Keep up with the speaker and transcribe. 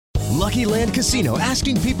Lucky Land Casino,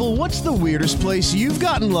 asking people, what's the weirdest place you've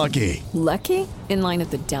gotten lucky? Lucky? In line at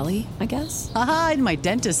the deli, I guess? Aha, in my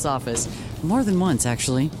dentist's office. More than once,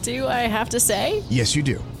 actually. Do I have to say? Yes, you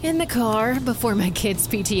do. In the car before my kids'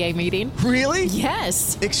 PTA meeting. Really?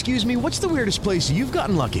 Yes. Excuse me, what's the weirdest place you've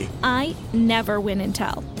gotten lucky? I never win and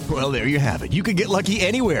tell. Well, there you have it. You can get lucky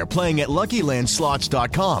anywhere, playing at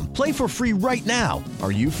LuckyLandSlots.com. Play for free right now.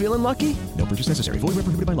 Are you feeling lucky? No purchase necessary. Void where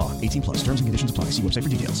prohibited by law. 18 plus. Terms and conditions apply. See website for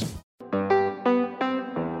details.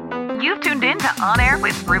 You've tuned in to On Air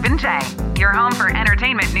with Ruben J., your home for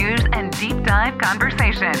entertainment news and deep dive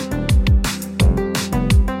conversation.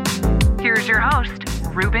 Here's your host,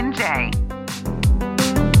 Ruben J.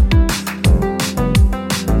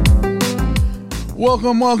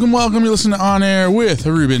 Welcome. You're listening to On Air with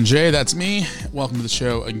Ruben J. That's me. Welcome to the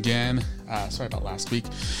show again. Sorry about last week.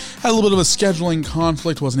 Had a little bit of a scheduling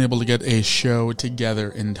conflict. Wasn't able to get a show together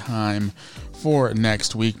in time for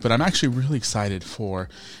next week. But I'm actually really excited for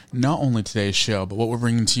not only today's show, but what we're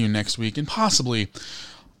bringing to you next week and possibly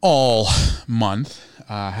all month.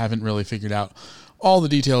 Haven't really figured out all the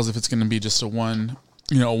details if it's going to be just a one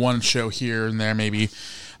show here and there maybe.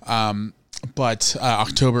 But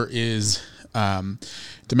October is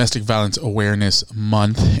Domestic Violence Awareness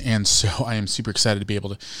Month, and so I am super excited to be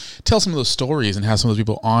able to tell some of those stories and have some of those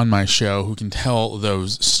people on my show who can tell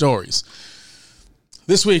those stories.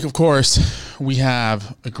 This week, of course, we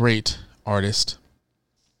have a great artist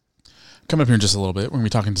coming up here in just a little bit. We're going to be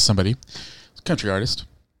talking to somebody, a country artist.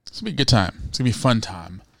 It's going to be a good time. It's going to be a fun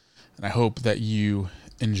time, and I hope that you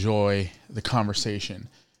enjoy the conversation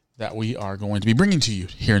that we are going to be bringing to you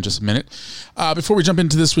here in just a minute. Before we jump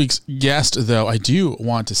into this week's guest, though, I do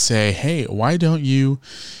want to say, hey, why don't you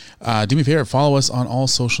do me a favor, follow us on all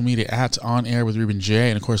social media at On Air with Ruben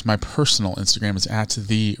J. And, of course, my personal Instagram is at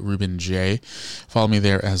the Ruben J. Follow me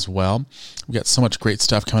there as well. We got so much great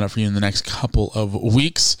stuff coming up for you in the next couple of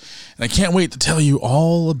weeks. And I can't wait to tell you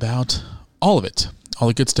all about all of it, all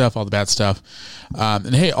the good stuff, all the bad stuff.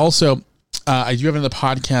 And, hey, also, I do have another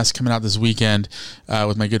podcast coming out this weekend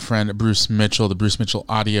with my good friend Bruce Mitchell, the Bruce Mitchell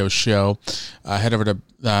Audio Show. Head over to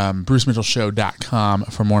brucemitchellshow.com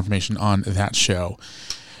for more information on that show.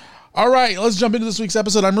 All right, let's jump into this week's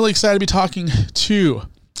episode. I'm really excited to be talking to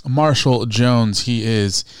Marshall Jones. He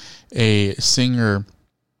is a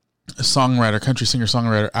singer-songwriter, country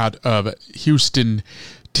singer-songwriter out of Houston,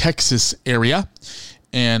 Texas area.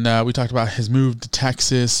 And we talked about his move to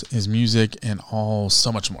Texas, his music, and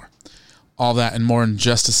so much more. All that and more in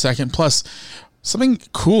just a second. Plus, something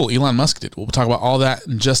cool Elon Musk did. We'll talk about all that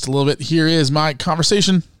in just a little bit. Here is my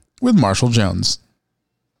conversation with Marshall Jones.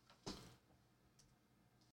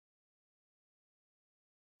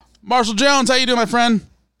 Marshall Jones, how you doing, my friend?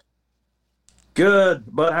 Good,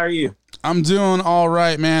 but how are you? I'm doing all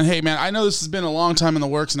right, man. Hey, man, I know this has been a long time in the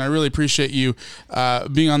works, and I really appreciate you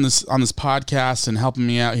being on this podcast and helping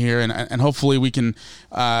me out here, and hopefully we can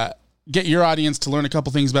get your audience to learn a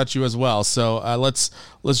couple things about you as well. So let's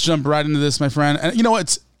jump right into this, my friend. And you know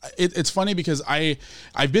what? It's funny because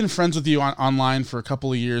I've been friends with you online for a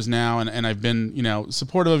couple of years now, and I've been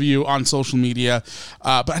supportive of you on social media,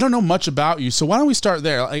 but I don't know much about you. So why don't we start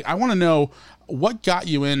there? I want to know what got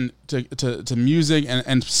you into music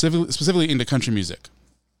and specifically into country music.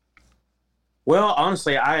 Well,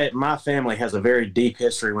 honestly, my family has a very deep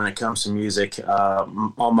history when it comes to music.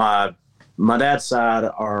 On my dad's side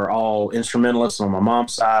are all instrumentalists. On my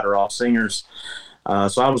mom's side are all singers.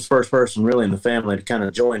 So I was the first person really in the family to kind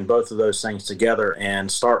of join both of those things together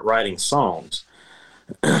and start writing songs.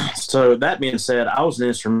 So that being said, I was an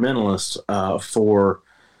instrumentalist for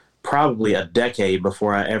probably a decade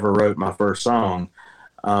before I ever wrote my first song.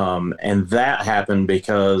 And that happened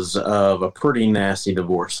because of a pretty nasty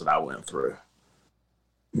divorce that I went through.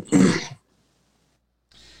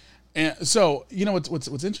 And so,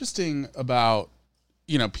 what's interesting about,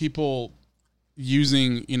 people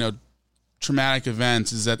using, traumatic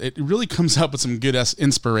events is that it really comes up with some good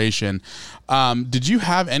inspiration. Did you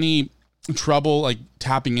have any trouble like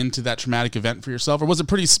tapping into that traumatic event for yourself, or was it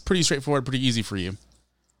pretty straightforward, pretty easy for you?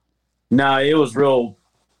 No, it was real.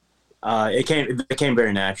 It came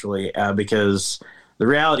very naturally because the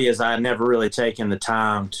reality is I had never really taken the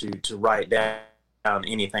time to write down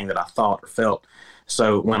anything that I thought or felt.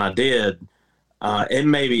 So when I did,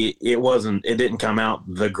 it didn't come out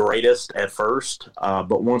the greatest at first,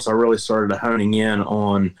 but once I really started honing in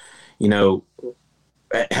on,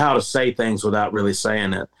 how to say things without really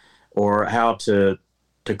saying it, or how to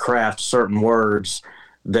craft certain words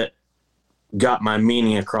that got my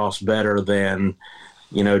meaning across better than,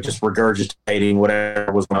 just regurgitating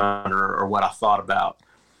whatever was mine or what I thought about.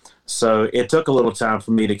 So it took a little time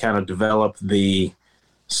for me to kind of develop the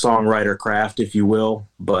songwriter craft, if you will.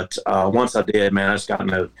 But once I did, man, I just got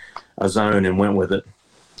in a zone and went with it.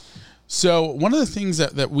 So one of the things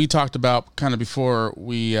that we talked about kind of before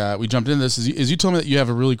we jumped into this is you told me that you have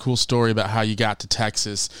a really cool story about how you got to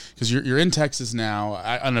Texas, because you're in Texas now.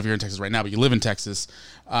 I don't know if you're in Texas right now, but you live in Texas,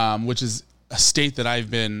 which is a state that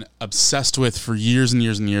I've been obsessed with for years and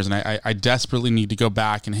years and years, and I desperately need to go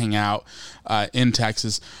back and hang out in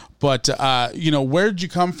Texas. But where did you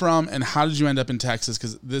come from, and how did you end up in Texas?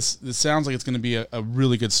 Because this sounds like it's going to be a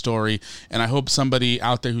really good story, and I hope somebody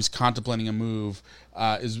out there who's contemplating a move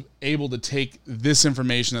is able to take this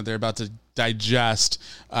information that they're about to digest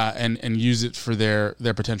and use it for their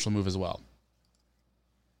potential move as well.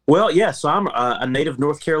 Well, yeah, so I'm a native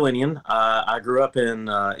North Carolinian. I grew up in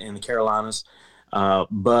the Carolinas,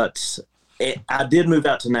 but I did move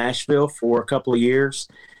out to Nashville for a couple of years.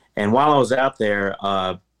 And while I was out there,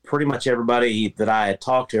 pretty much everybody that I had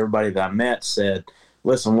talked to, everybody that I met said,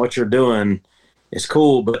 listen, what you're doing is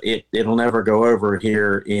cool, but it'll never go over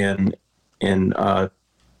here in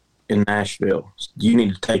Nashville. You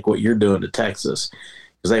need to take what you're doing to Texas,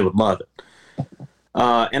 because they would love it.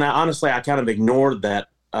 And I kind of ignored that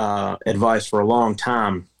advice for a long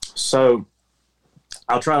time. So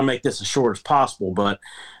I'll try to make this as short as possible. But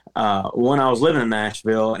when I was living in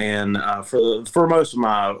Nashville, and for most of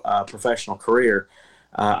my professional career,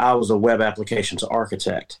 I was a web applications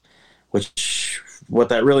architect, which what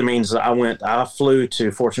that really means is I flew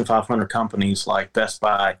to Fortune 500 companies like Best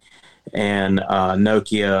Buy and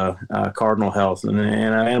Nokia, Cardinal Health, and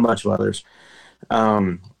a bunch of others.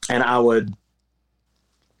 And I would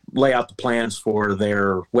lay out the plans for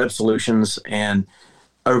their web solutions and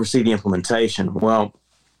oversee the implementation. Well,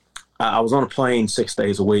 I was on a plane 6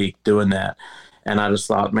 days a week doing that, and I just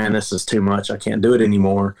thought, man, this is too much. I can't do it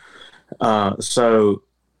anymore. So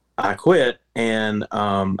I quit, and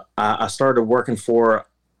I started working for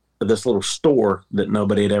this little store that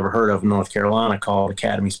nobody had ever heard of in North Carolina called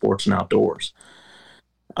Academy Sports and Outdoors.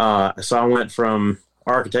 So I went from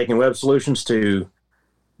architecting web solutions to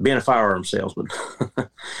being a firearm salesman.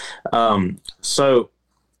 So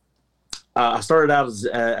I started out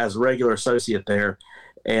as a regular associate there,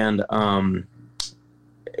 and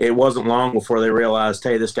it wasn't long before they realized,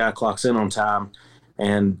 hey, this guy clocks in on time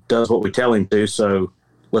and does what we tell him to, so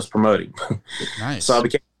let's promote him. Nice. So I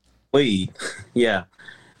became lead. Yeah.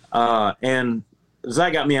 And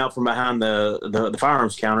that got me out from behind the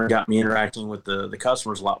firearms counter, got me interacting with the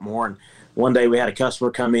customers a lot more. And one day we had a customer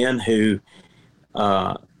come in who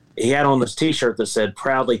he had on this T-shirt that said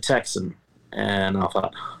 "Proudly Texan," and I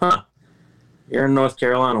thought, you're in North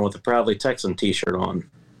Carolina with a "Proudly Texan" T-shirt on.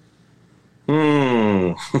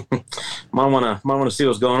 might want to see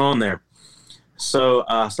what's going on there. So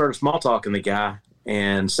I started small talking the guy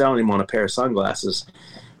and selling him on a pair of sunglasses.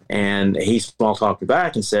 And he small talked me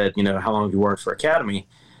back and said, how long have you worked for Academy?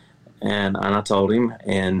 And I told him,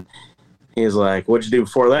 and he was like, what'd you do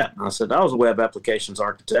before that? And I said, I was a web applications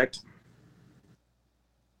architect.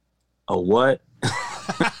 A what?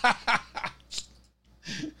 I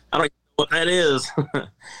don't know what that is.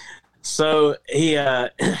 So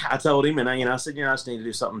I told him, and I said, I just need to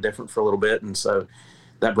do something different for a little bit. And so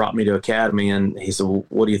that brought me to Academy. And he said, well,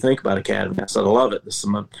 what do you think about Academy? I said, I love it. This is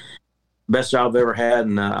my best job I've ever had,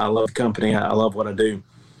 and I love the company. I love what I do.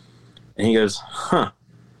 And he goes,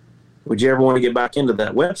 would you ever want to get back into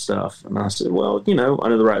that web stuff? And I said, well,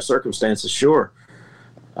 under the right circumstances, sure.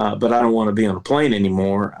 But I don't want to be on a plane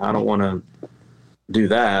anymore. I don't want to do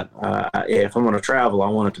that. If I'm going to travel, I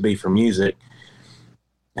want it to be for music.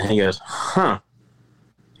 And he goes,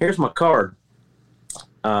 here's my card.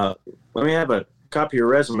 Let me have a copy of your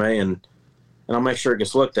resume, and I'll make sure it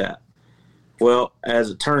gets looked at. Well, as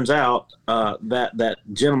it turns out, that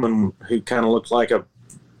gentleman who kind of looked like a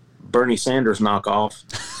Bernie Sanders knockoff,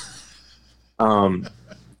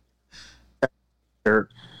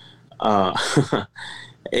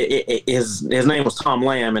 his name was Tom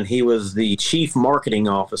Lamb, and he was the chief marketing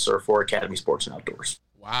officer for Academy Sports and Outdoors.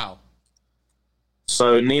 Wow.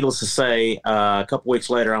 So needless to say, a couple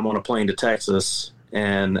weeks later, I'm on a plane to Texas,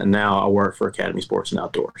 and now I work for Academy Sports and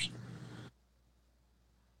Outdoors.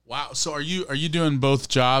 Wow. So are you doing both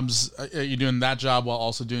jobs? Are you doing that job while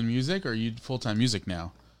also doing music, or are you full-time music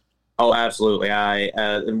now? Oh, absolutely.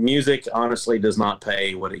 Music honestly does not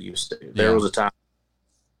pay what it used to. There was a time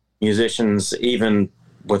musicians, even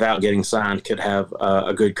without getting signed, could have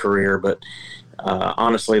a good career. But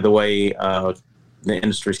honestly, the way the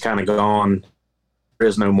industry's kind of gone, there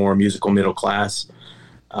is no more musical middle class.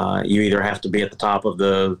 You either have to be at the top of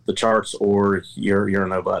the charts, or you're a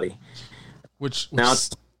nobody. Which now it's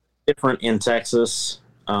different in Texas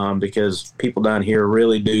because people down here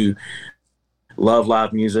really do love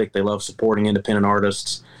live music. They love supporting independent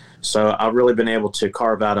artists. So I've really been able to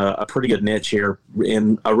carve out a pretty good niche here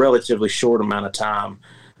in a relatively short amount of time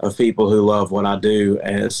of people who love what I do.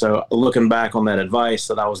 And so looking back on that advice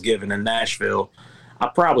that I was given in Nashville, I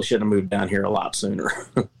probably should have moved down here a lot sooner.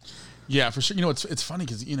 Yeah, for sure. It's funny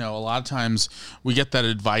because, a lot of times we get that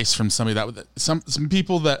advice from somebody that some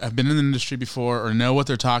people that have been in the industry before or know what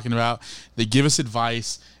they're talking about. They give us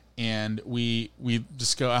advice and we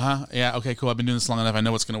just go, yeah, okay, cool. I've been doing this long enough. I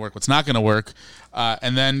know what's going to work, what's not going to work.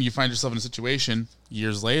 And then you find yourself in a situation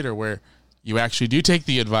years later where you actually do take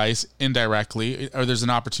the advice indirectly, or there's an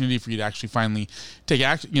opportunity for you to actually finally take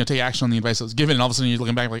action on the advice that was given. And all of a sudden you're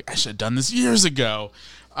looking back like, I should have done this years ago.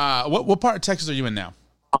 What part of Texas are you in now?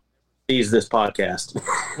 This podcast.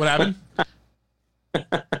 What happened?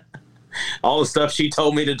 All the stuff she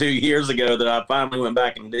told me to do years ago that I finally went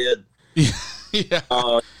back and did.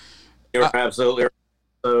 Yeah. You're absolutely right.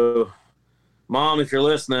 So, Mom, if you're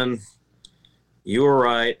listening, you were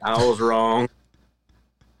right. I was wrong.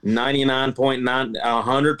 99.9,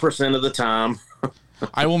 100% of the time.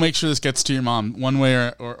 I will make sure this gets to your mom one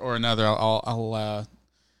way or another. I'll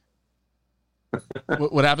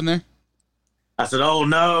what happened there? I said, oh,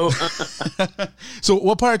 no. So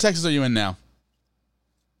what part of Texas are you in now?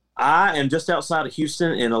 I am just outside of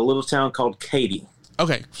Houston in a little town called Katy.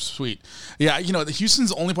 Okay, sweet. Yeah, Houston's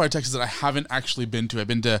the only part of Texas that I haven't actually been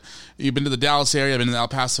to. You've been to the Dallas area, I've been to the El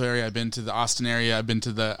Paso area, I've been to the Austin area, I've been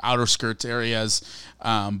to the outer skirts areas.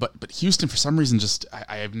 But Houston, for some reason, just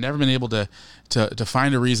I have never been able to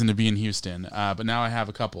find a reason to be in Houston. But now I have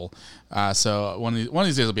a couple. So one of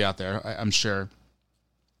these days I'll be out there, I'm sure.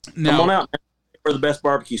 Now, come on out where the best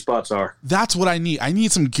barbecue spots are. That's what I need. I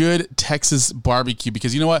need some good Texas barbecue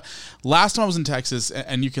because you know what? Last time I was in Texas,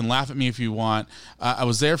 and you can laugh at me if you want, I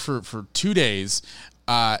was there for 2 days,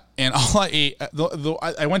 and all I ate,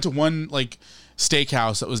 I went to one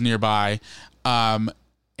steakhouse that was nearby, and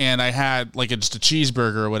I had just a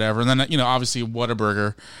cheeseburger or whatever, and then obviously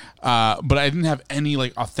Whataburger, but I didn't have any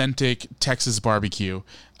authentic Texas barbecue,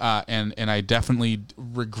 and I definitely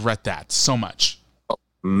regret that so much.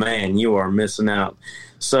 Man, you are missing out.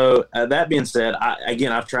 So that being said,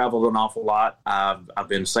 I've traveled an awful lot. I've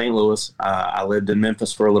been to St. Louis. I lived in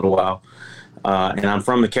Memphis for a little while, and I'm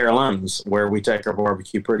from the Carolinas, where we take our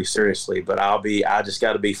barbecue pretty seriously. But I just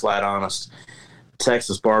got to be flat honest.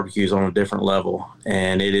 Texas barbecue is on a different level,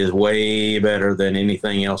 and it is way better than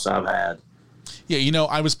anything else I've had. Yeah,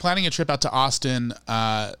 I was planning a trip out to Austin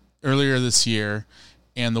earlier this year,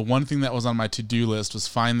 and the one thing that was on my to-do list was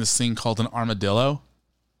find this thing called an armadillo.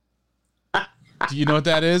 Do you know what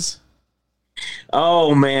that is?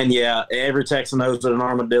 Oh, man, yeah. Every Texan knows what an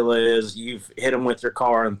armadillo is. You've hit them with your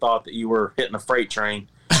car and thought that you were hitting a freight train.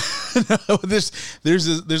 No,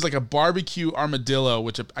 there's like a barbecue armadillo,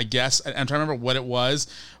 which I guess I'm trying to remember what it was,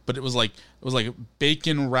 but it was like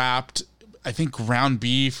bacon wrapped, I think ground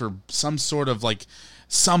beef or some sort of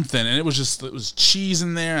something, and it was cheese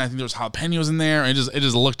in there. And I think there was jalapenos in there, and it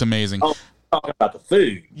just looked amazing. Oh, talking about the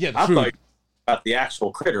food. Yeah, the food. Thought about the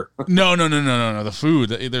actual critter. No. The food.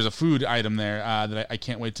 There's a food item there that I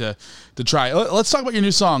can't wait to try. Let's talk about your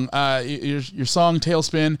new song. Your song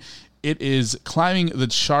Tailspin. It is climbing the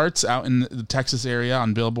charts out in the Texas area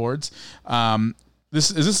on billboards.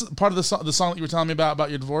 Is this part of the song that you were telling me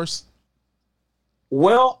about your divorce?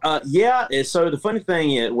 Well, yeah. So the funny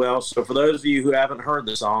thing is, so for those of you who haven't heard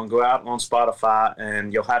the song, go out on Spotify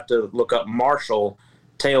and you'll have to look up Marshall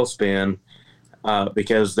Tailspin.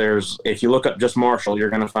 Because if you look up just Marshall, you're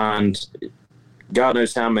going to find God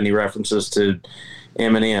knows how many references to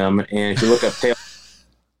Eminem. And if you look up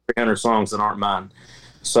 300 songs that aren't mine.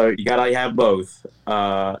 So you got to have both.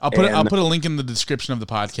 I'll put a link in the description of the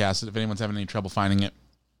podcast if anyone's having any trouble finding it.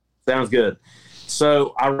 Sounds good.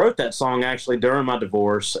 So I wrote that song actually during my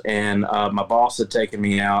divorce, and my boss had taken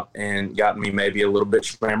me out and gotten me maybe a little bit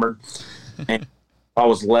hammered. And I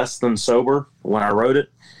was less than sober when I wrote it.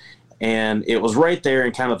 And it was right there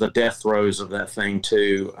in kind of the death throes of that thing,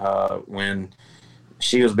 too, when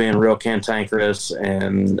she was being real cantankerous,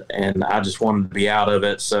 and I just wanted to be out of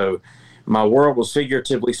it. So my world was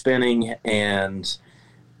figuratively spinning, and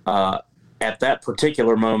at that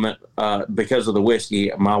particular moment, because of the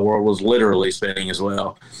whiskey, my world was literally spinning as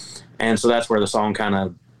well. And so that's where the song kind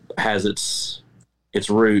of has its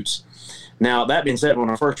roots. Now, that being said, when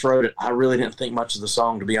I first wrote it, I really didn't think much of the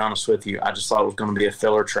song, to be honest with you. I just thought it was going to be a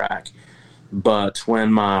filler track. But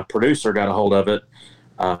when my producer got a hold of it,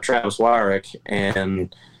 Travis Wyrick,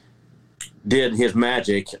 and did his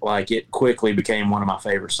magic, it quickly became one of my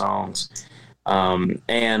favorite songs.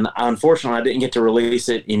 And unfortunately, I didn't get to release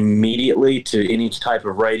it immediately to any type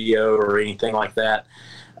of radio or anything like that.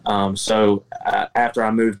 So after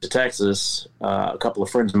I moved to Texas, a couple of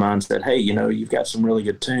friends of mine said, "Hey, you've got some really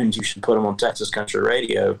good tunes. You should put them on Texas Country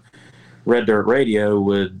Radio. Red Dirt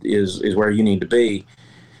Radio is where you need to be."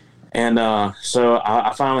 And so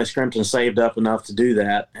I finally scrimped and saved up enough to do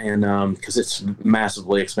that, and because it's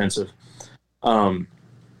massively expensive.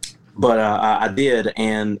 But I did,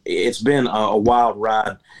 and it's been a wild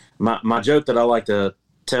ride. My joke that I like to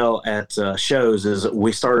tell at shows is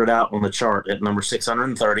we started out on the chart at number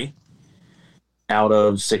 630 out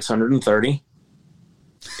of 630.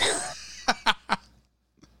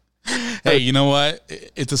 Hey, you know what?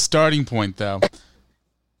 It's a starting point, though.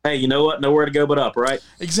 Hey, you know what? Nowhere to go but up, right?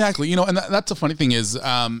 Exactly. And that's the funny thing is,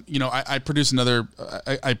 I produce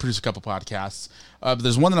I produce a couple podcasts. But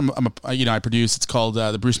there's one that I produce. It's called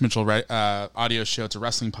the Bruce Mitchell Audio Show. It's a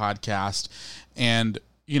wrestling podcast, and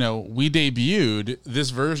we debuted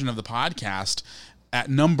this version of the podcast at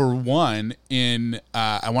number 1 in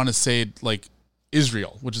I want to say like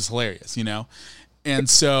Israel, which is hilarious, and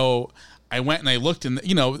so I went and I looked, and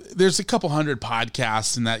there's a couple hundred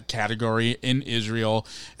podcasts in that category in Israel,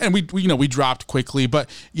 and we dropped quickly, but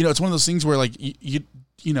it's one of those things where like you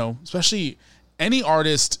especially any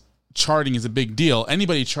artist charting is a big deal.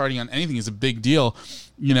 Anybody charting on anything is a big deal,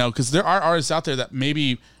 because there are artists out there that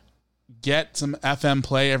maybe get some FM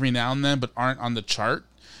play every now and then, but aren't on the chart,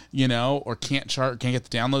 or can't get the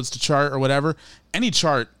downloads to chart or whatever. Any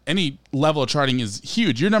chart, any level of charting is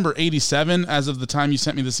huge. You're number 87 as of the time you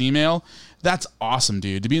sent me this email. That's awesome,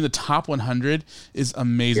 dude. To be in the top 100 is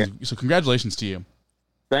amazing. Yeah. So congratulations to you.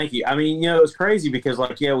 Thank you. I mean, it's crazy because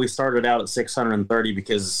we started out at 630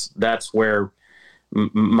 because that's where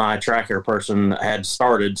my tracker person had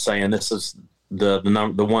started saying this is the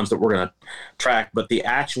ones that we're going to track, but the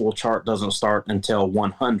actual chart doesn't start until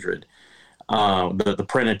 100, the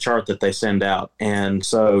printed chart that they send out. And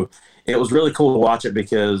so it was really cool to watch it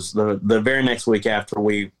because the very next week after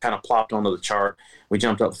we kind of plopped onto the chart, we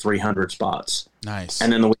jumped up 300 spots. Nice.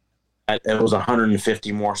 And then the week it was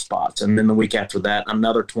 150 more spots. And then the week after that,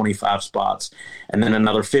 another 25 spots, and then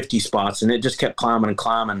another 50 spots. And it just kept climbing and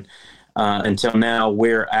climbing until now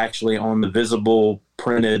we're actually on the visible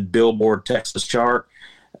printed Billboard Texas chart.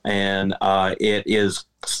 And it is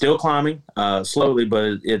still climbing slowly,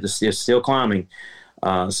 but it is still climbing.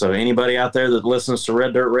 So anybody out there that listens to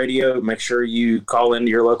Red Dirt Radio, make sure you call into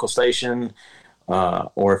your local station,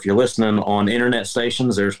 or if you're listening on internet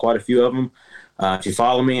stations, there's quite a few of them. If you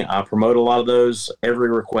follow me, I promote a lot of those. Every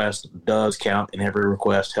request does count, and every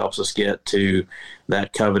request helps us get to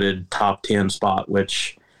that coveted top 10 spot,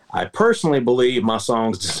 which I personally believe my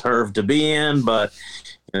songs deserve to be in, but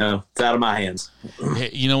it's out of my hands. Hey,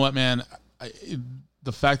 you know what, man?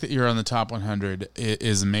 The fact that you're on the top 100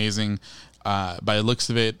 is amazing. By the looks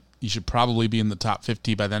of it, you should probably be in the top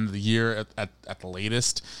 50 by the end of the year at the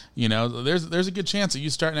latest. There's a good chance that you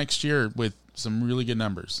start next year with some really good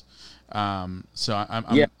numbers. So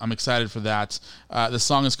I'm excited for that. The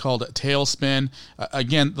song is called Tailspin.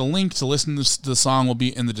 Again, the link to listen to the song will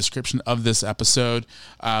be in the description of this episode.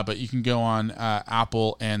 But you can go on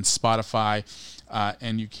Apple and Spotify,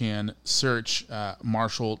 and you can search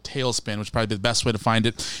Marshall Tailspin, which is probably the best way to find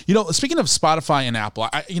it. Speaking of Spotify and Apple,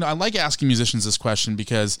 I like asking musicians this question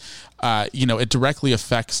because it directly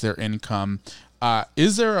affects their income.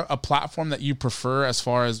 Is there a platform that you prefer as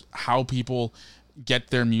far as how people get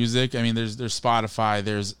their music? I mean, there's Spotify,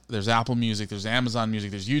 there's Apple Music, there's Amazon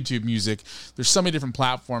Music, there's YouTube Music. There's so many different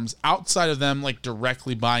platforms outside of them, like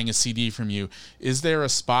directly buying a CD from you. Is there a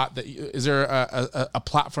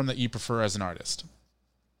platform that you prefer as an artist?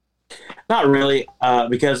 Not really,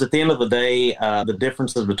 because at the end of the day, the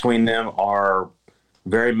differences between them are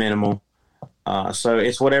very minimal. So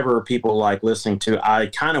it's whatever people like listening to. I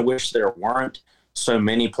kind of wish there weren't so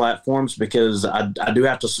many platforms because I do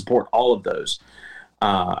have to support all of those.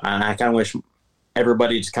 And I kind of wish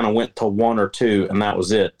everybody just kind of went to one or two and that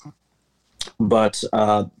was it. But it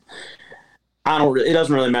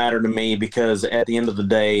doesn't really matter to me because at the end of the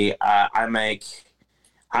day,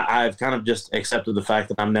 I've kind of just accepted the fact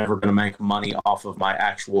that I'm never going to make money off of my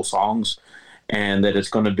actual songs, and that it's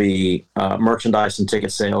going to be merchandise and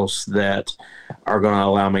ticket sales that are going to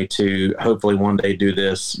allow me to hopefully one day do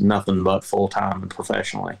this nothing but full-time and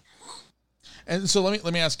professionally. And so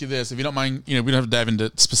let me ask you this, if you don't mind, we don't have to dive into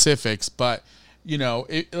specifics, but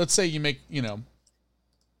let's say you make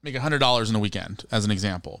 $100 in a weekend as an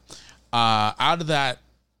example. Out of that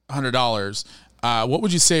 $100, what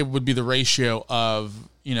would you say would be the ratio of,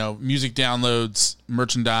 music downloads,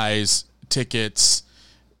 merchandise, tickets,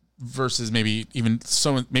 versus maybe even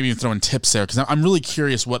throwing tips there? Because I'm really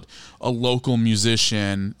curious what a local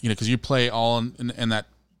musician, because you play all in that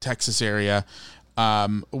Texas area,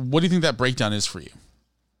 What do you think that breakdown is for you?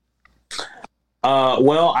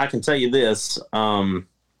 Well, I can tell you this.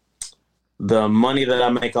 The money that I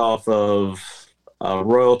make off of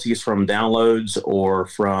royalties from downloads or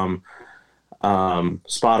from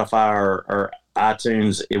Spotify or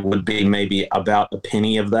iTunes, it would be maybe about a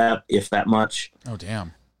penny of that, if that much. Oh,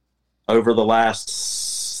 damn. Over the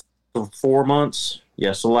last 4 months,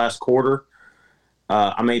 yes, the last quarter,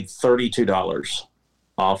 I made $32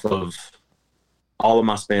 off of all of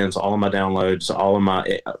my spends, all of my downloads, all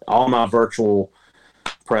of my virtual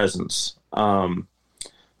presence.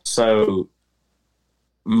 So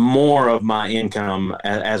more of my income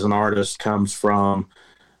as an artist comes from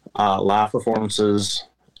live performances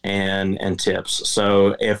and tips.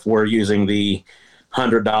 So if we're using the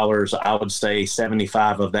 $100, I would say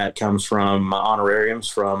 75 of that comes from my honorariums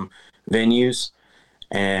from venues,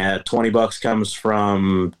 and $20 comes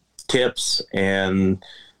from tips, and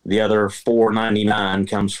the other $4.99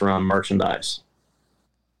 comes from merchandise.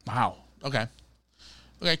 Wow. Okay,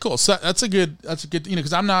 cool. So that's a good,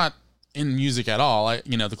 because I'm not in music at all.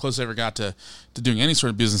 The closest I ever got to doing any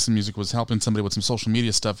sort of business in music was helping somebody with some social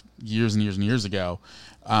media stuff years and years and years ago.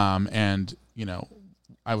 And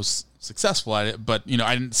I was successful at it, but,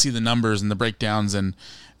 I didn't see the numbers and the breakdowns and,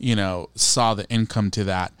 saw the income to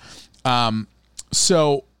that.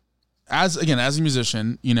 So as a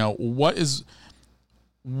musician,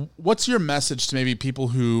 what's your message to maybe people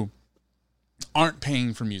who aren't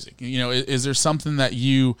paying for music? Is there something that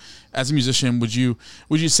you, as a musician, would you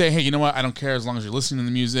say, hey, you know what, I don't care as long as you're listening to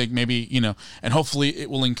the music, maybe, and hopefully it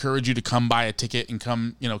will encourage you to come buy a ticket and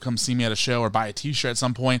come see me at a show or buy a t-shirt at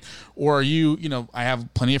some point? Or are you, I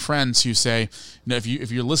have plenty of friends who say, if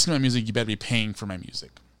you're listening to my music, you better be paying for my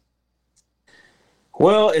music.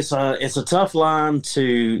 Well, it's a tough line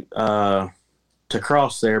to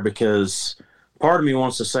cross there, because part of me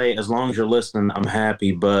wants to say, as long as you're listening, I'm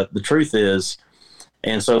happy. But the truth is,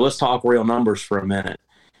 and so let's talk real numbers for a minute.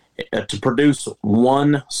 To produce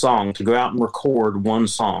one song, to go out and record one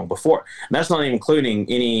song before, that's not even including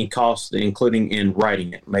any cost, including in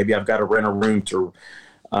writing it. Maybe I've got to rent a room to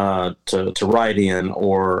write in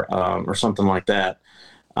or something like that.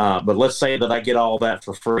 But let's say that I get all that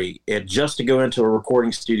for free. Just to go into a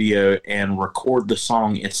recording studio and record the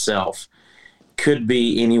song itself could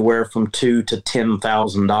be anywhere from $2,000 to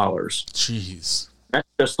 $10,000. Jeez. That's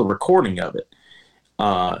just the recording of it.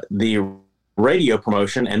 The radio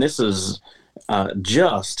promotion, and this is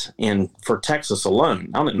just for Texas alone,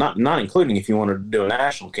 not including if you wanted to do a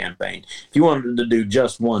national campaign. If you wanted to do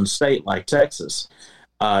just one state like Texas,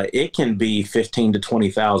 it can be $15,000 to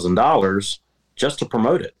 $20,000 just to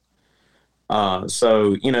promote it.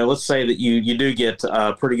 So, let's say that you do get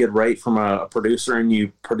a pretty good rate from a producer, and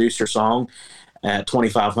you produce your song at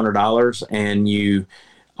 $2,500, and you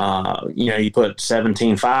put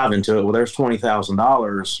 $17,500 into it. Well, there's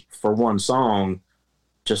 $20,000 for one song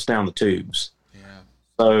just down the tubes. Yeah.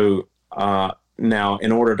 So now,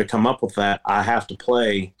 in order to come up with that, I have to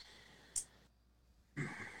play,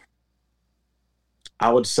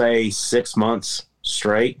 I would say, 6 months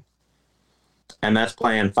straight. And that's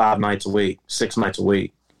playing 5 nights a week, 6 nights a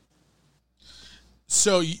week.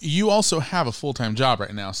 So you also have a full-time job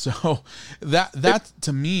right now. So that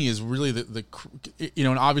to me is really the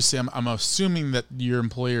and obviously I'm assuming that your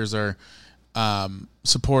employers are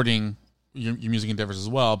supporting your music endeavors as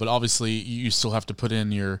well, but obviously you still have to put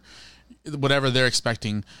in your whatever they're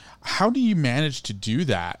expecting. How do you manage to do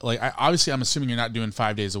that? Like, obviously I'm assuming you're not doing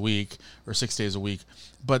 5 days a week or 6 days a week,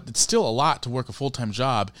 but it's still a lot to work a full-time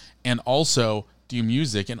job and also do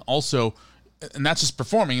music and that's just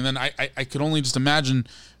performing. And then I could only just imagine,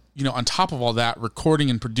 on top of all that, recording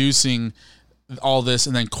and producing all this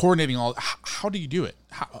and then coordinating all. How do you do it?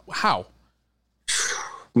 How?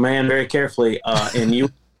 Man, very carefully. And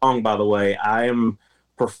you wrong, by the way, I am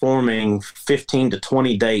performing 15 to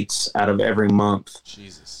 20 dates out of every month.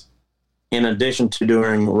 Jesus. In addition to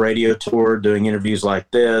doing radio tour, doing interviews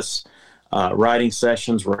like this, writing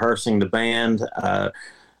sessions, rehearsing the band. I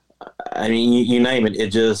mean, you name it.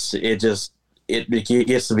 It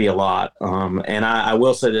gets to be a lot. And I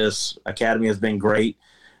will say this: Academy has been great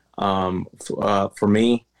for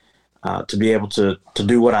me to be able to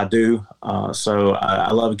do what I do. So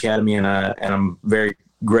I love Academy, and I'm very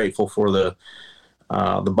grateful for the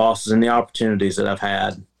bosses and the opportunities that I've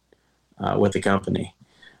had with the company.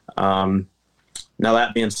 Now,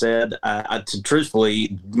 that being said,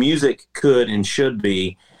 truthfully, music could and should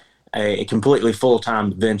be a completely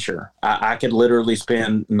full-time venture. I could literally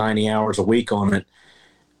spend 90 hours a week on it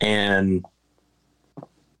and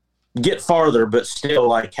get farther, but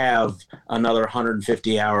still have another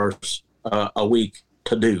 150 hours a week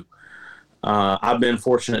to do. I've been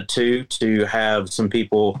fortunate too to have some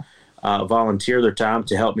people volunteer their time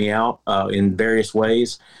to help me out in various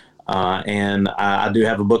ways. And I do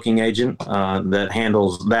have a booking agent that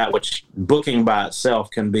handles that, which booking by itself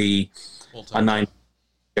can be a 9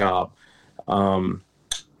 job.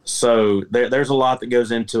 So there's a lot that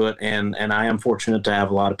goes into it, and I am fortunate to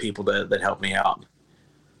have a lot of people that help me out.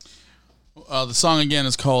 The song again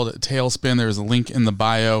is called Tailspin. There's a link in the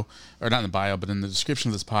bio, or not in the bio, but in the description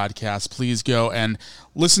of this podcast. Please go and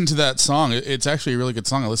listen to that song. It's actually a really good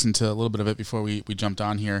song. I listened to a little bit of it before we jumped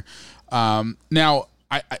on here. Now,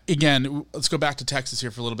 again, let's go back to Texas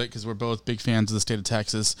here for a little bit because we're both big fans of the state of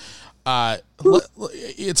Texas.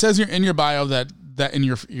 It says here in your bio that in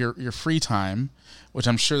your free time, which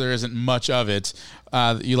I'm sure there isn't much of it,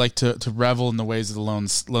 that you like to revel in the ways of the Lone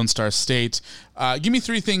Star State. Give me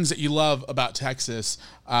 3 things that you love about Texas,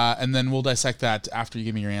 and then we'll dissect that after you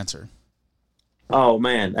give me your answer. Oh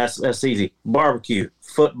man, that's easy. Barbecue,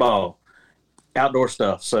 football, outdoor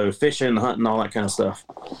stuff. So fishing, hunting, all that kind of stuff.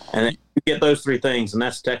 And then you get those 3 things, and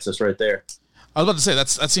that's Texas right there. I was about to say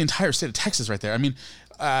that's the entire state of Texas right there. I mean,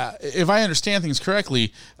 if I understand things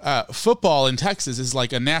correctly, football in Texas is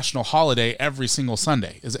like a national holiday every single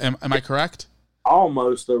Sunday. Am I correct?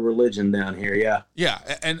 Almost a religion down here, yeah. Yeah,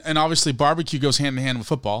 and obviously barbecue goes hand in hand with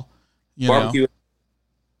football. Barbecue's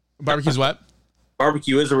what?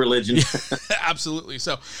 Barbecue is a religion. Absolutely.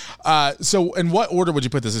 So in what order would you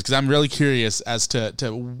put this? Because I'm really curious as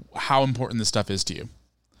to how important this stuff is to you.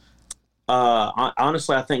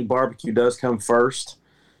 Honestly, I think barbecue does come first.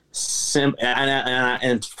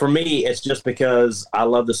 And for me, it's just because I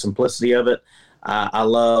love the simplicity of it. I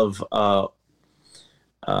love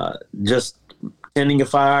just tending a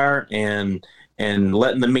fire and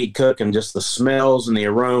letting the meat cook, and just the smells and the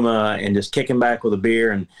aroma, and just kicking back with a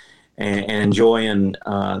beer and enjoying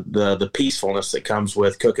the peacefulness that comes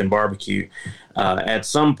with cooking barbecue. At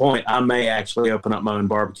some point, I may actually open up my own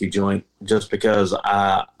barbecue joint just because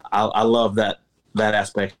I love that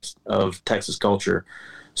aspect of Texas culture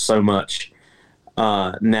so much.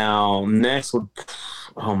 Now, next would,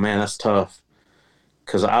 oh man, that's tough,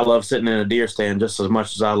 because I love sitting in a deer stand just as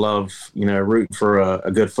much as I love, rooting for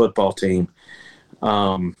a good football team.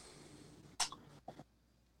 But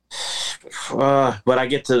I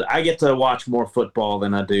get to watch more football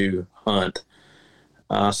than I do hunt.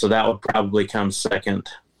 So that would probably come second.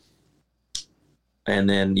 And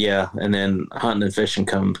then hunting and fishing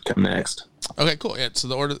come next. Okay, cool. Yeah, so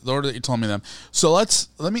the order that you told me them. So let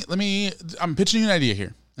me I'm pitching you an idea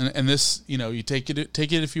here. And this, you take it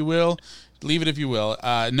if you will, leave it if you will.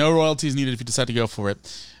 No royalties needed if you decide to go for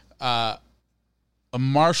it. A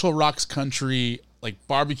Marshall Rocks Country, like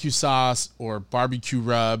barbecue sauce or barbecue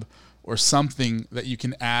rub or something that you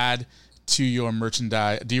can add to your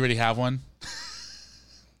merchandise. Do you already have one?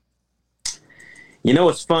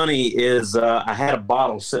 What's funny is I had a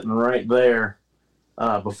bottle sitting right there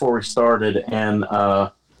before we started, and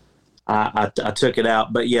I took it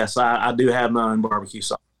out. But yes, I do have my own barbecue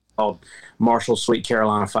sauce called Marshall Sweet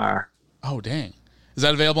Carolina Fire. Oh, dang. Is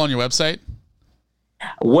that available on your website?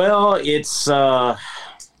 Well, it's I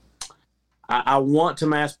want to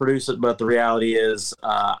mass produce it, but the reality is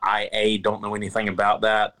I don't know anything about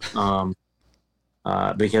that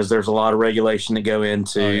because there's a lot of regulation to go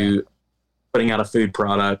into putting out a food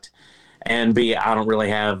product, and B, I don't really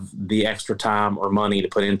have the extra time or money to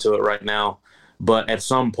put into it right now. But at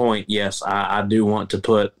some point, yes, I do want to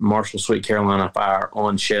put Marshall Sweet Carolina Fire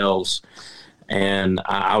on shelves, and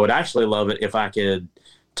I would actually love it if I could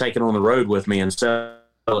take it on the road with me and sell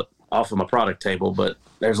it off of my product table. But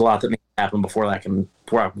there's a lot that needs to happen before we can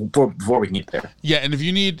get there. Yeah, and if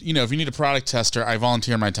you need a product tester, I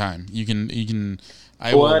volunteer my time.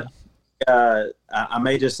 I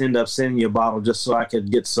may just end up sending you a bottle just so I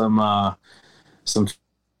could get some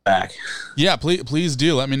back. Yeah, please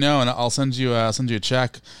do let me know, and I'll send you a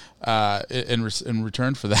check in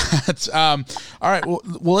return for that. All right.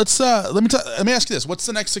 Well, let's let me ask you this: what's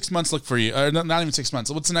the next 6 months look for you? Not even 6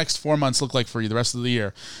 months. What's the next 4 months look like for you? The rest of the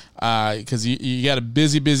year, because you got a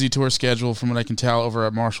busy tour schedule from what I can tell over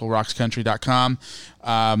at MarshallRocksCountry.com.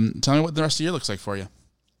 Tell me what the rest of the year looks like for you.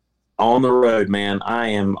 On the road, man. I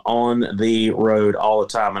am on the road all the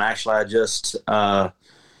time. And actually, I just I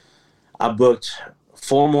booked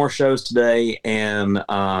 4 more shows today, and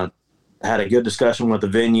had a good discussion with the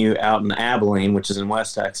venue out in Abilene, which is in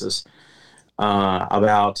West Texas,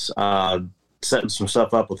 about setting some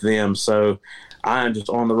stuff up with them. So I am just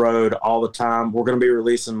on the road all the time. We're going to be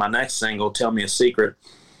releasing my next single, Tell Me a Secret,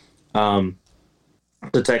 to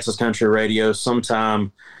Texas Country Radio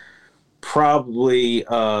sometime probably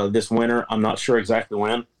this winter. I'm not sure exactly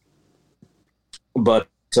when, but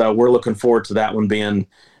So we're looking forward to that one being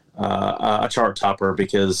a chart topper,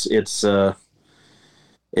 because it's a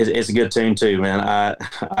good tune too, man.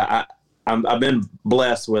 I've been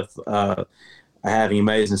blessed with having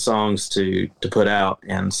amazing songs to put out,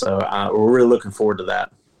 and so we're really looking forward to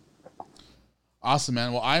that. Awesome,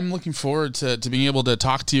 man. Well, I'm looking forward to being able to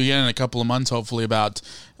talk to you again in a couple of months, hopefully, about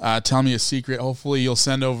Tell Me a Secret. Hopefully you'll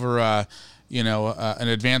send over an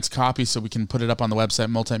advanced copy so we can put it up on the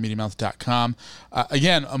website, multimediamouth.com.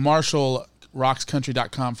 Again,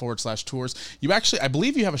 marshallrockscountry.com/tours. You actually, I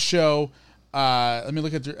believe you have a show. Let me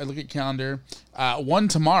look at calendar. One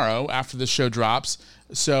tomorrow after this show drops.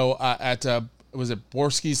 So at was it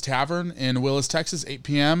Borski's Tavern in Willis, Texas, 8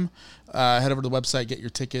 p.m. Head over to the website, get your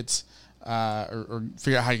tickets, or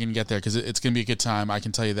figure out how you can get there, because it's going to be a good time. I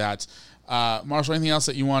can tell you that. Marshall, anything else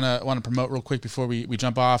that you want to promote real quick before we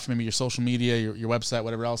jump off? Maybe your social media, your website,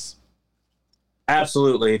 whatever else.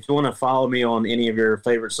 Absolutely. If you want to follow me on any of your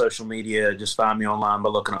favorite social media, just find me online by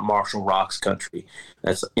looking at Marshall Rocks Country.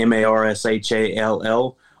 That's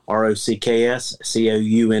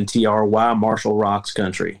MarshallRocksCountry, Marshall Rocks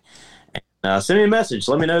Country. And, send me a message.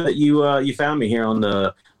 Let me know that you found me here on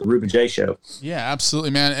the Ruben J. Show. Yeah, absolutely,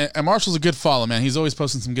 man. And Marshall's a good follow, man. He's always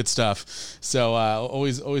posting some good stuff. So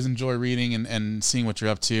always enjoy reading and seeing what you're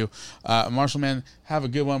up to. Marshall, man, have a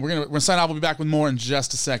good one. We're gonna sign off. We'll be back with more in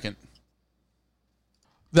just a second.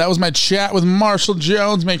 That was my chat with Marshall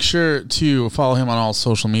Jones. Make sure to follow him on all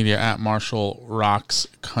social media at Marshall Rocks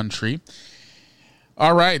Country.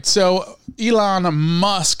 All right, so Elon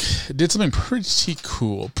Musk did something pretty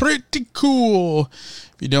cool. If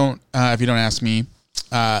you don't ask me,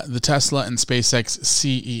 the Tesla and SpaceX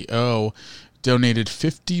CEO donated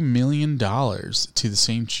 $50 million to the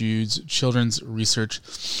St. Jude's Children's Research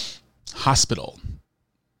Hospital.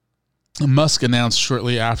 Musk announced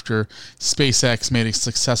shortly after SpaceX made a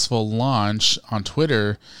successful launch on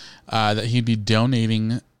Twitter that he'd be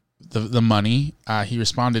donating the money. He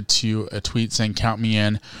responded to a tweet saying, "Count me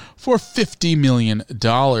in for $50 million.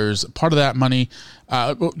 Part of that money,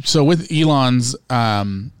 so with Elon's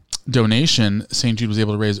donation, St. Jude was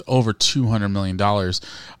able to raise over $200 million.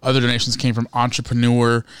 Other donations came from tech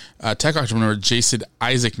entrepreneur Jason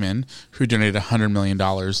Isaacman, who donated $100 million,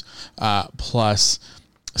 plus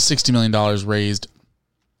 $60 million raised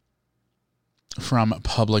from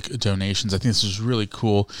public donations. I think this is really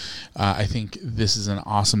cool. I think this is an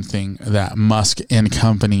awesome thing that Musk and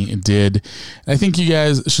company did. And I think you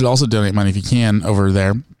guys should also donate money if you can over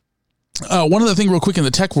there. One other thing real quick in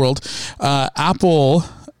the tech world, Apple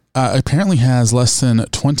apparently has less than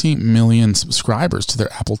 20 million subscribers to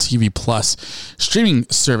their Apple TV Plus streaming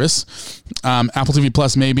service. Apple TV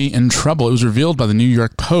Plus may be in trouble. It was revealed by the New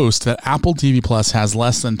York Post that Apple TV Plus has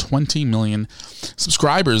less than 20 million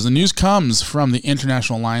subscribers. The news comes from the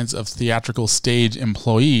International Alliance of Theatrical Stage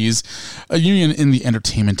Employees, a union in the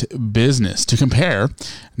entertainment business. To compare,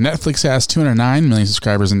 Netflix has 209 million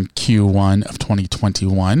subscribers in Q1 of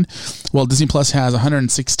 2021, while Disney Plus has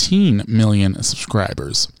 116 million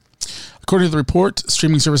subscribers. According to the report,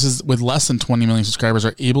 streaming services with less than 20 million subscribers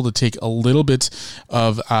are able to take a little bit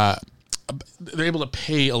of, they're able to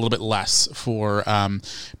pay a little bit less for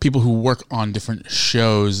people who work on different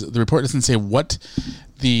shows. The report doesn't say what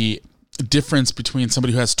the difference between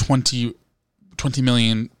somebody who has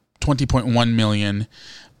 20.1 million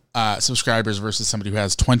subscribers versus somebody who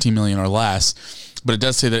has 20 million or less, but it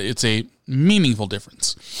does say that it's a meaningful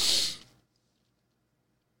difference.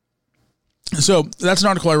 So that's an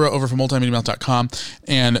article I wrote over from multimediamouth.com,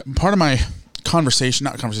 and part of my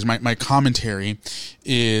my commentary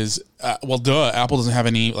is, Apple doesn't have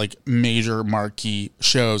any like major marquee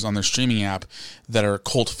shows on their streaming app that are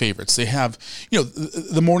cult favorites. They have,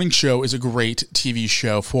 The Morning Show is a great TV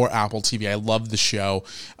show for Apple TV. I love the show.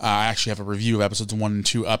 I actually have a review of episodes 1 and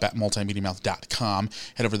 2 up at multimediamouth.com.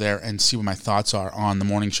 Head over there and see what my thoughts are on The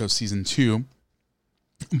Morning Show Season 2.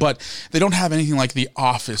 But they don't have anything like The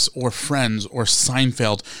Office or Friends or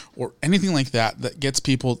Seinfeld or anything like that gets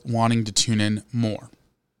people wanting to tune in more.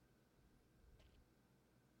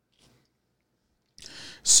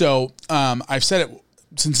 So I've said it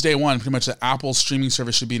since day one, pretty much, that Apple's streaming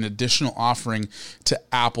service should be an additional offering to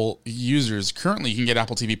Apple users. Currently, you can get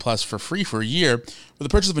Apple TV Plus for free for a year with the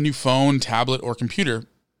purchase of a new phone, tablet, or computer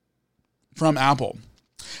from Apple.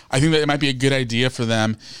 I think that it might be a good idea for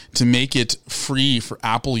them to make it free for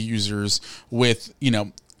Apple users with,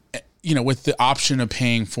 with the option of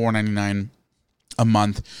paying $4.99 a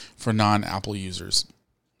month for non-Apple users.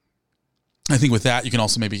 I think with that, you can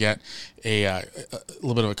also maybe get a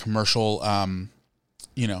little bit of a commercial, some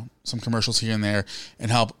commercials here and there,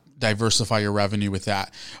 and help diversify your revenue with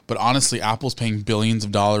that. But honestly, Apple's paying billions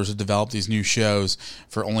of dollars to develop these new shows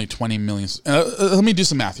for only 20 million. Let me do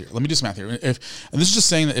some math here. And this is just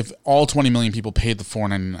saying that if all 20 million people paid the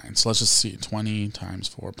 $4.99, so let's just see, 20 times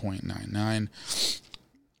 4.99.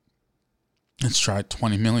 Let's try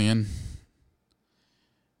 20 million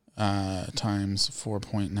times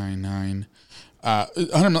 4.99.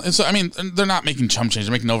 100 million. So I mean, they're not making chump change.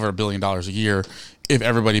 They're making over $1 billion a year if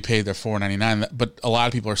everybody paid their $4.99. But a lot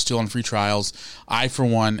of people are still on free trials. I, for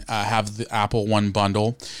one, have the Apple One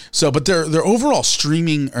bundle. So, but their overall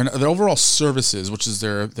streaming or their overall services, which is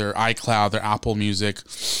their iCloud, their Apple Music,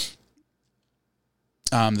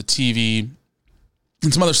 the TV,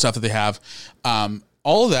 and some other stuff that they have.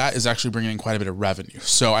 All of that is actually bringing in quite a bit of revenue.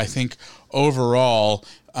 So I think overall,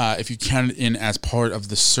 if you count it in as part of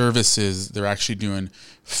the services, they're actually doing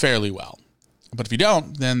fairly well. But if you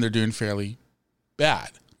don't, then they're doing fairly bad.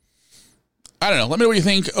 I don't know. Let me know what you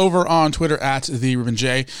think over on Twitter at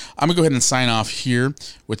 @TheRubenJ. I'm going to go ahead and sign off here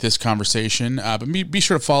with this conversation. But be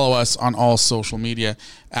sure to follow us on all social media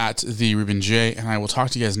at @TheRubenJ. And I will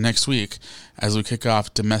talk to you guys next week as we kick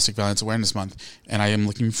off Domestic Violence Awareness Month. And I am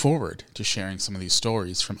looking forward to sharing some of these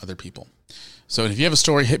stories from other people. So if you have a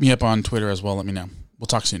story, hit me up on Twitter as well. Let me know. We'll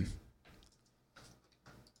talk soon.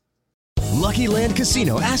 Lucky Land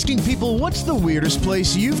Casino, asking people, what's the weirdest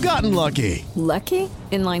place you've gotten lucky? Lucky?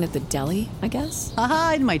 In line at the deli, I guess?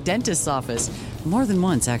 Aha, in my dentist's office. More than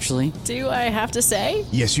once, actually. Do I have to say?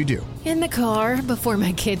 Yes, you do. In the car before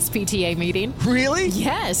my kids' PTA meeting. Really?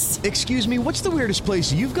 Yes. Excuse me, what's the weirdest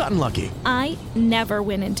place you've gotten lucky? I never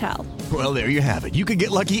win and tell. Well, there you have it. You can get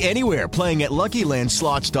lucky anywhere, playing at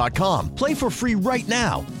LuckyLandSlots.com. Play for free right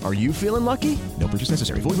now. Are you feeling lucky? No purchase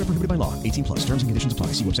necessary. Void where prohibited by law. 18+. Terms and conditions apply.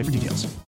 See website for details.